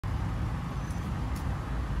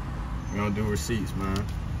We don't do receipts, man.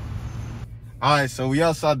 All right, so we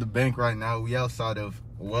outside the bank right now. We outside of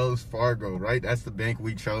Wells Fargo, right? That's the bank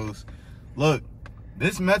we chose. Look,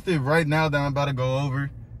 this method right now that I'm about to go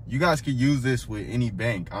over, you guys could use this with any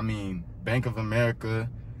bank. I mean, Bank of America,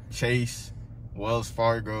 Chase, Wells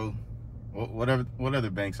Fargo, what other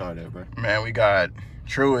banks are there, bro? Man, we got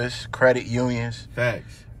Truist, credit unions.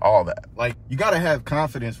 Facts. All that. Like, you got to have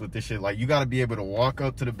confidence with this shit. Like, you got to be able to walk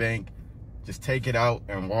up to the bank, just take it out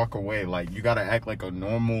and walk away. Like, you got to act like a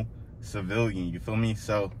normal civilian, you feel me?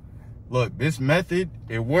 So, look, this method,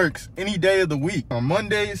 it works any day of the week. On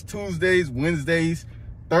Mondays, Tuesdays, Wednesdays,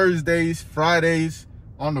 Thursdays, Fridays.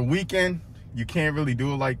 On the weekend, you can't really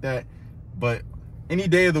do it like that. But any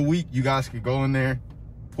day of the week, you guys could go in there,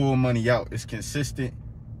 pull money out. It's consistent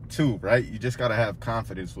too, right? You just got to have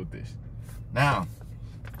confidence with this. Now,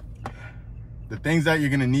 the things that you're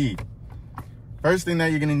going to need. First thing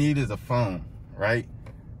that you're going to need is a phone, right?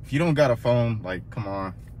 If you don't got a phone, like, come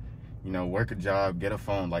on, you know, work a job, get a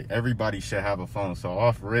phone. Like, everybody should have a phone. So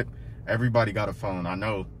off rip, everybody got a phone. I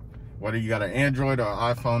know whether you got an Android or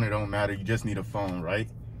iPhone, it don't matter. You just need a phone, right?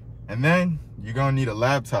 And then you're going to need a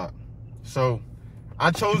laptop. So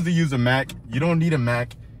I chose to use a Mac. You don't need a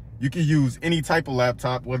Mac. You can use any type of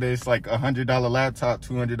laptop, whether it's like $100 laptop,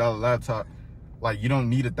 $200 laptop. Like, you don't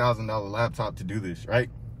need $1,000 laptop to do this, right?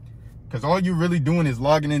 Because all you're really doing is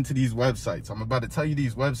logging into these websites. I'm about to tell you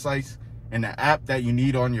these websites and the app that you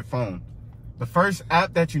need on your phone. The first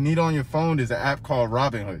app that you need on your phone is an app called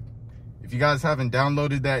Robinhood. If you guys haven't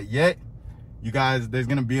downloaded that yet, you guys, there's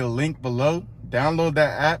going to be a link below. Download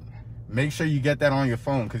that app. Make sure you get that on your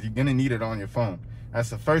phone because you're going to need it on your phone. That's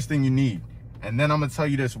the first thing you need. And then I'm going to tell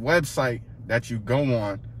you this website that you go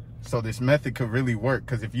on so this method could really work.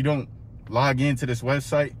 Because if you don't log into this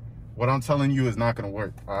website, what I'm telling you is not going to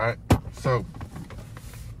work. All right. So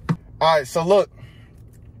look,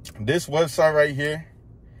 this website right here,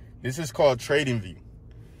 this is called TradingView.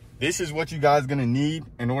 This is what you guys going to need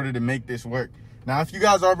in order to make this work. Now, if you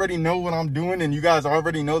guys already know what I'm doing and you guys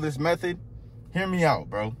already know this method, hear me out,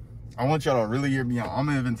 bro. I want y'all to really hear me out. I'm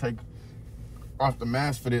going to even take off the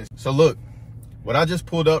mask for this. So look, what I just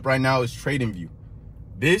pulled up right now is TradingView.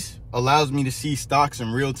 This allows me to see stocks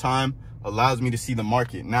in real time, allows me to see the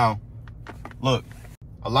market. Now, look,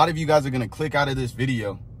 a lot of you guys are going to click out of this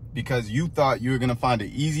video because you thought you were going to find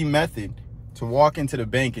an easy method to walk into the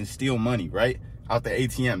bank and steal money, right? Out the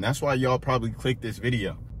ATM. That's why y'all probably clicked this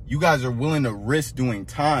video. You guys are willing to risk doing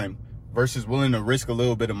time versus willing to risk a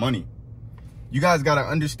little bit of money. You guys got to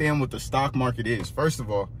understand what the stock market is. First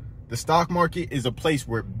of all, the stock market is a place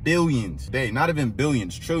where billions a day, not even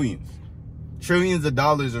billions, trillions of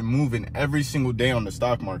dollars are moving every single day on the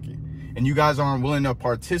stock market. And you guys aren't willing to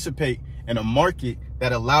participate in a market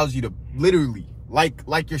that allows you to literally,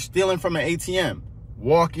 like you're stealing from an ATM,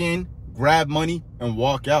 walk in, grab money, and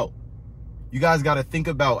walk out. You guys got to think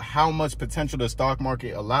about how much potential the stock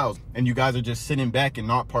market allows. And you guys are just sitting back and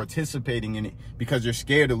not participating in it because you're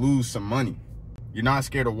scared to lose some money. You're not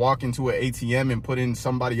scared to walk into an ATM and put in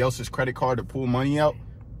somebody else's credit card to pull money out.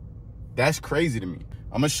 That's crazy to me.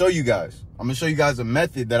 I'm going to show you guys. I'm going to show you guys a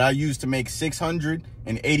method that I use to make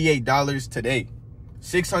 $688 today.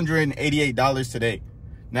 $688 today.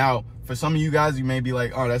 Now, for some of you guys, you may be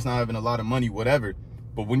like, oh, that's not even a lot of money, whatever.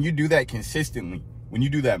 But when you do that consistently, when you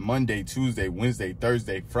do that Monday, Tuesday, Wednesday,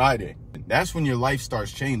 Thursday, Friday, that's when your life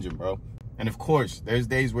starts changing, bro. And of course, there's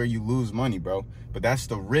days where you lose money, bro. But that's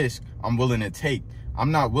the risk I'm willing to take.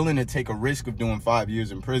 I'm not willing to take a risk of doing 5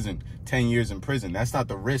 years in prison, 10 years in prison. That's not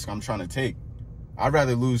the risk I'm trying to take. I'd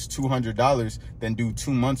rather lose $200 than do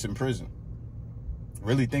 2 months in prison.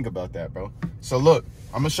 Really think about that, bro. So look,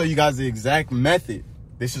 I'm going to show you guys the exact method.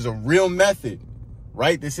 This is a real method,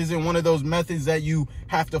 right? This isn't one of those methods that you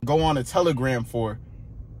have to go on a Telegram for.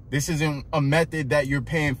 This isn't a method that you're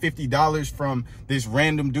paying $50 from this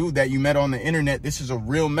random dude that you met on the internet. This is a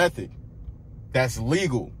real method that's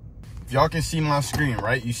legal. If y'all can see my screen,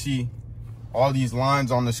 right? You see all these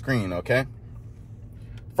lines on the screen, okay?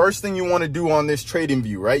 First thing you want to do on this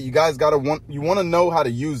TradingView, right? You guys want to know how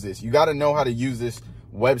to use this. You got to know how to use this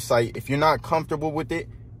website. If you're not comfortable with it,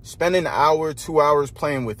 spend an hour, 2 hours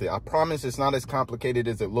playing with it. I promise it's not as complicated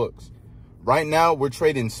as it looks. Right now, we're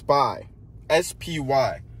trading SPY,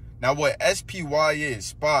 SPY. Now, what SPY is,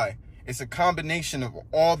 SPY, it's a combination of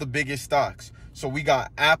all the biggest stocks. So we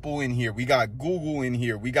got Apple in here. We got Google in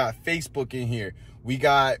here. We got Facebook in here. We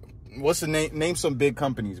got, what's the name? Name some big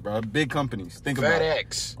companies, bro. Big companies. Think about it.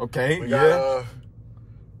 FedEx. Okay, we yeah.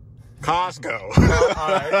 Got, Costco. All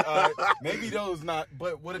right. Maybe those not,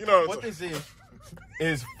 but what this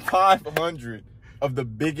is 500 of the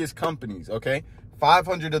biggest companies, okay?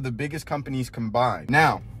 500 of the biggest companies combined.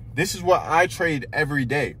 Now, This is what I trade every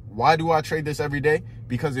day. Why do I trade this every day?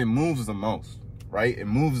 Because it moves the most, right? It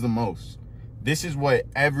moves the most. This is what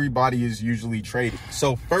everybody is usually trading.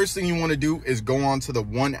 So first thing you want to do is go on to the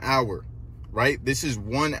 1 hour, right? This is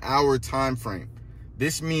 1 hour time frame.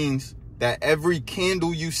 This means that every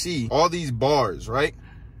candle you see, all these bars, right?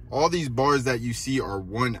 All these bars that you see are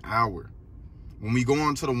 1 hour. When we go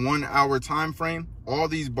on to the 1 hour time frame, all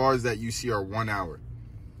these bars that you see are 1 hour.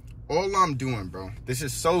 All I'm doing, bro, this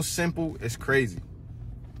is so simple, it's crazy.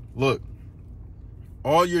 Look,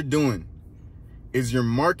 all you're doing is you're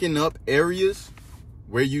marking up areas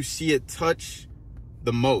where you see it touch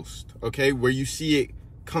the most, okay? Where you see it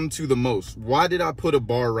come to the most. Why did I put a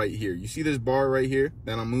bar right here? You see this bar right here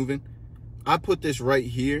that I'm moving? I put this right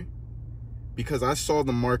here because I saw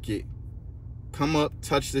the market come up,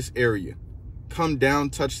 touch this area, come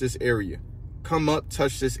down, touch this area, come up,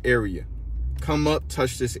 touch this area, come up,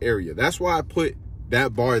 touch this area. That's why I put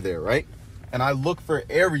that bar there, right? And I look for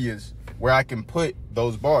areas where I can put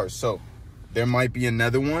those bars. So there might be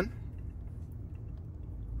another one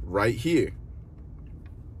right here.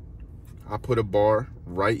 I put a bar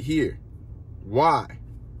right here. Why?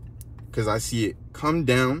 Because I see it come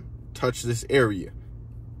down, touch this area.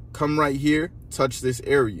 Come right here, touch this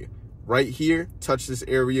area. Right here, touch this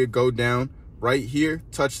area, go down. Right here,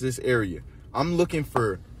 touch this area. I'm looking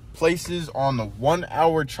for places on the 1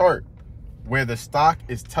 hour chart where the stock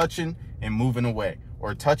is touching and moving away,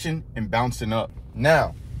 or touching and bouncing up.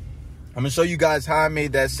 Now, I'm gonna show you guys how I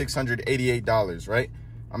made that $688, right?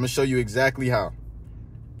 I'm gonna show you exactly how.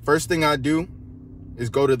 First thing I do is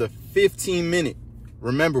go to the 15-minute.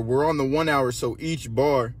 Remember, we're on the 1 hour, so each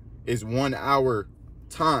bar is 1 hour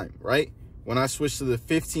time, right? When I switch to the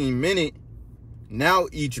 15-minute, now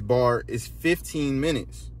each bar is 15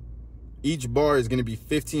 minutes. Each bar is gonna be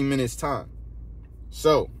 15 minutes time.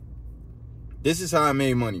 So, this is how I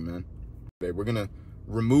made money, man. Okay, we're gonna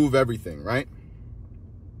remove everything, right?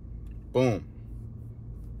 Boom.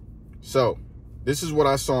 So, this is what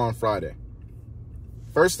I saw on Friday.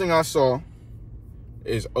 First thing I saw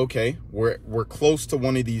is, okay, we're close to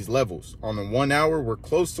one of these levels. On the 1 hour, we're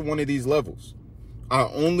close to one of these levels. I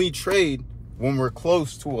only trade when we're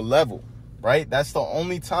close to a level, right? That's the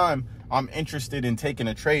only time I'm interested in taking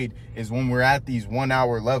a trade, is when we're at these 1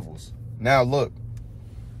 hour levels. Now, look,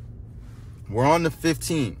 we're on the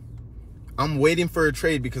 15. I'm waiting for a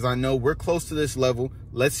trade because I know we're close to this level.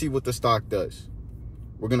 Let's see what the stock does.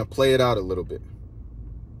 We're going to play it out a little bit.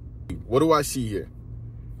 What do I see here?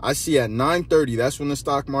 I see at 9:30, that's when the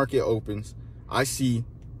stock market opens. I see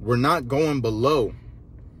we're not going below,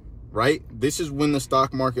 right? This is when the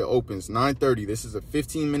stock market opens, 9:30. This is a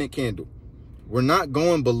 15-minute candle. We're not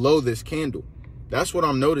going below this candle. That's what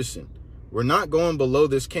I'm noticing. We're not going below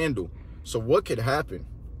this candle. So what could happen?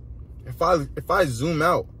 If I zoom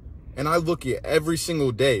out and I look at every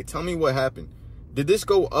single day, tell me what happened. Did this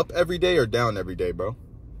go up every day or down every day, bro?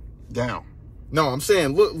 Down. No, I'm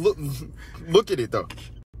saying look at it though.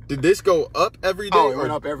 Did this go up every day? Oh, it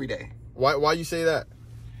went up every day. Why you say that?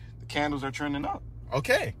 The candles are trending up.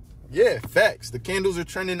 Okay. Yeah, facts. The candles are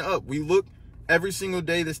trending up. We look every single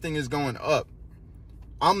day, this thing is going up.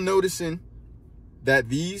 I'm noticing that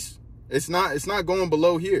it's not going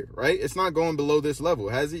below here, right? It's not going below this level.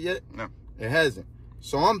 Has it yet? No. It hasn't.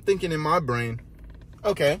 So I'm thinking in my brain,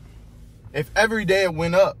 okay, if every day it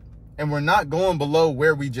went up and we're not going below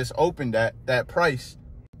where we just opened at, that price,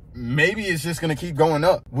 maybe it's just going to keep going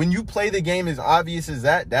up. When you play the game as obvious as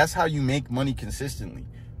that, that's how you make money consistently.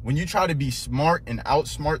 When you try to be smart and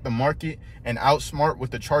outsmart the market and outsmart what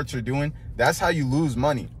the charts are doing, that's how you lose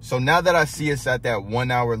money. So now that I see us at that 1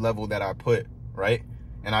 hour level that I put, right?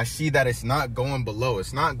 And I see that it's not going below,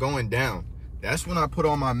 it's not going down. That's when I put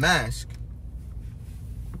on my mask.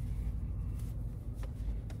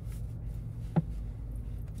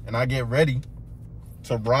 And I get ready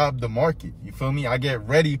to rob the market. You feel me? I get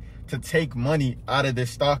ready to take money out of this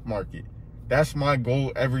stock market. That's my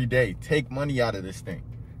goal every day. Take money out of this thing.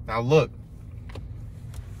 Now look,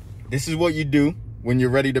 this is what you do when you're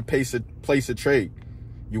ready to place a trade.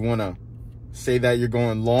 You want to say that you're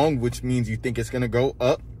going long, which means you think it's going to go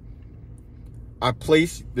up. I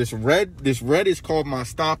place this red. This red is called my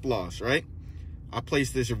stop loss, right? I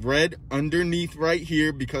place this red underneath right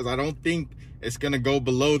here because I don't think it's going to go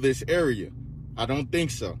below this area. I don't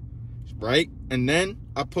think so, right? And then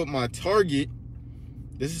I put my target.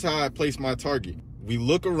 This is how I place my target. We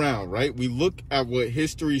look around, right? We look at what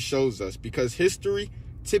history shows us, because history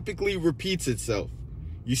typically repeats itself.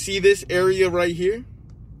 You see this area right here?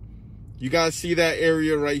 You guys see that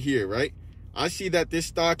area right here, right? I see that this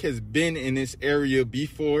stock has been in this area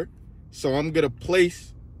before, so I'm going to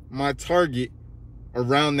place my target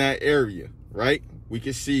around that area, right? We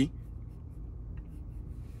can see,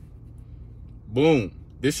 boom,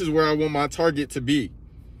 this is where I want my target to be.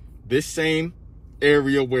 This same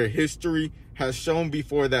area where history has shown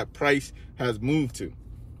before that price has moved to.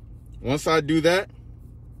 Once I do that,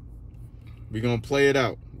 we're going to play it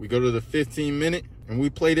out. We go to the 15-minute and we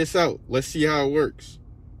play this out. Let's see how it works.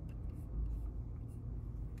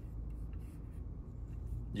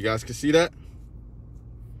 You guys can see that?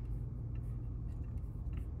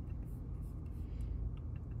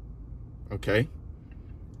 Okay.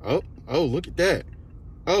 Oh, look at that.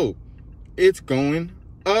 Oh, it's going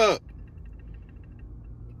up.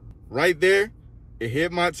 Right there, it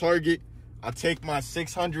hit my target. I take my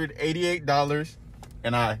 $688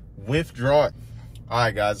 and I withdraw it. All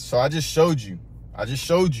right, guys, so I just showed you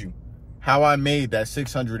how I made that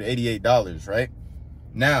 $688, right?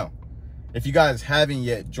 Now, if you guys haven't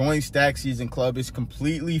yet, join Stack Season Club. It's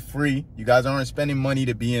completely free. You guys aren't spending money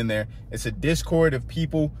to be in there. It's a Discord of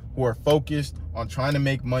people who are focused on trying to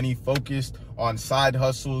make money, focused on side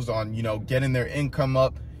hustles, on, you know, getting their income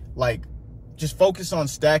up. Like, just focus on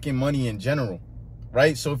stacking money in general,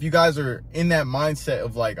 right? So if you guys are in that mindset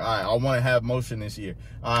of like, all right, I want to have motion this year.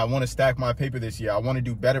 I want to stack my paper this year. I want to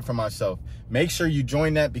do better for myself. Make sure you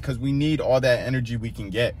join that, because we need all that energy we can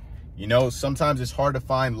get. You know, sometimes it's hard to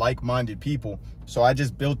find like-minded people. So I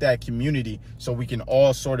just built that community so we can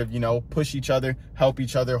all sort of, you know, push each other, help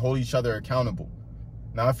each other, hold each other accountable.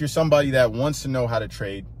 Now, if you're somebody that wants to know how to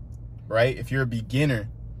trade, right? If you're a beginner,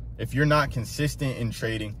 if you're not consistent in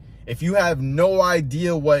trading, if you have no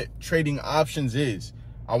idea what trading options is,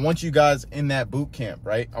 I want you guys in that boot camp,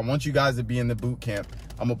 right? I want you guys to be in the boot camp.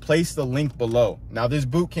 I'm gonna place the link below. Now, this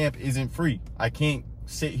boot camp isn't free. I can't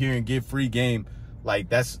sit here and give free game. Like,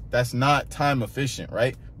 that's not time efficient,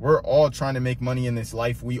 right? We're all trying to make money in this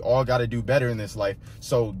life. We all got to do better in this life.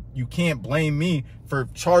 So you can't blame me for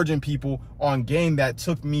charging people on game that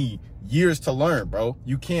took me years to learn, bro.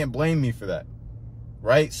 You can't blame me for that,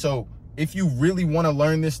 right? So if you really want to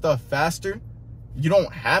learn this stuff faster, you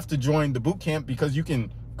don't have to join the boot camp, because you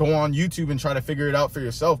can go on YouTube and try to figure it out for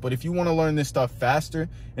yourself. But if you want to learn this stuff faster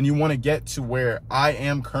and you want to get to where I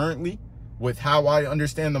am currently with how I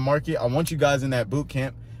understand the market, I want you guys in that boot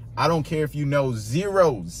camp. I don't care if you know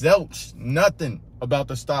zero, zilch, nothing about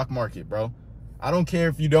the stock market, bro. I don't care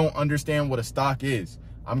if you don't understand what a stock is.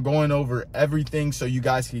 I'm going over everything so you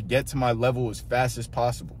guys can get to my level as fast as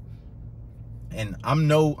possible. And I'm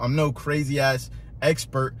no crazy ass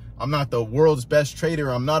expert. I'm not the world's best trader.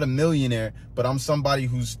 I'm not a millionaire, but I'm somebody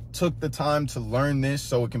who's took the time to learn this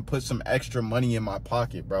so it can put some extra money in my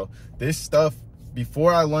pocket, bro. This stuff,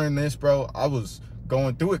 before I learned this, bro, I was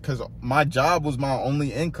going through it because my job was my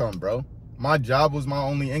only income, bro. My job was my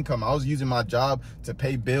only income. I was using my job to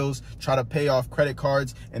pay bills, try to pay off credit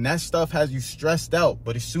cards, and that stuff has you stressed out.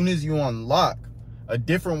 But as soon as you unlock a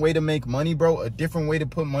different way to make money, bro, a different way to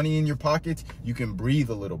put money in your pockets, you can breathe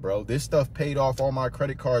a little, bro. This stuff paid off all my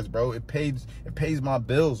credit cards, bro. It pays my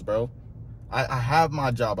bills, bro. I have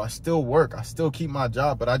my job. I still work. I still keep my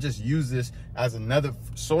job, but I just use this as another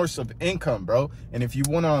source of income, bro. And if you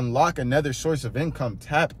want to unlock another source of income,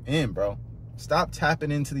 tap in, bro. Stop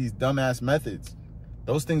tapping into these dumbass methods.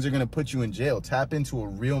 Those things are going to put you in jail. Tap into a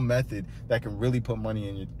real method that can really put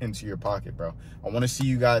money into your pocket, bro. I want to see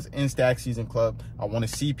you guys in Stack Season Club. I want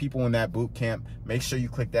to see people in that boot camp. Make sure you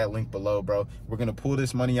click that link below, bro. We're going to pull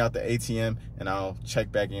this money out the ATM, and I'll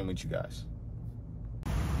check back in with you guys.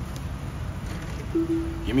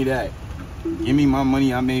 Give me that. Give me my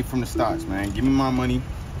money I made from the stocks, man. Give me my money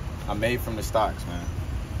I made from the stocks, man.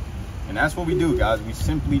 And that's what we do, guys. We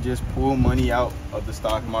simply just pull money out of the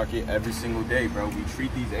stock market every single day, bro. We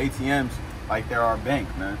treat these ATMs like they're our bank,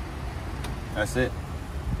 man. That's it.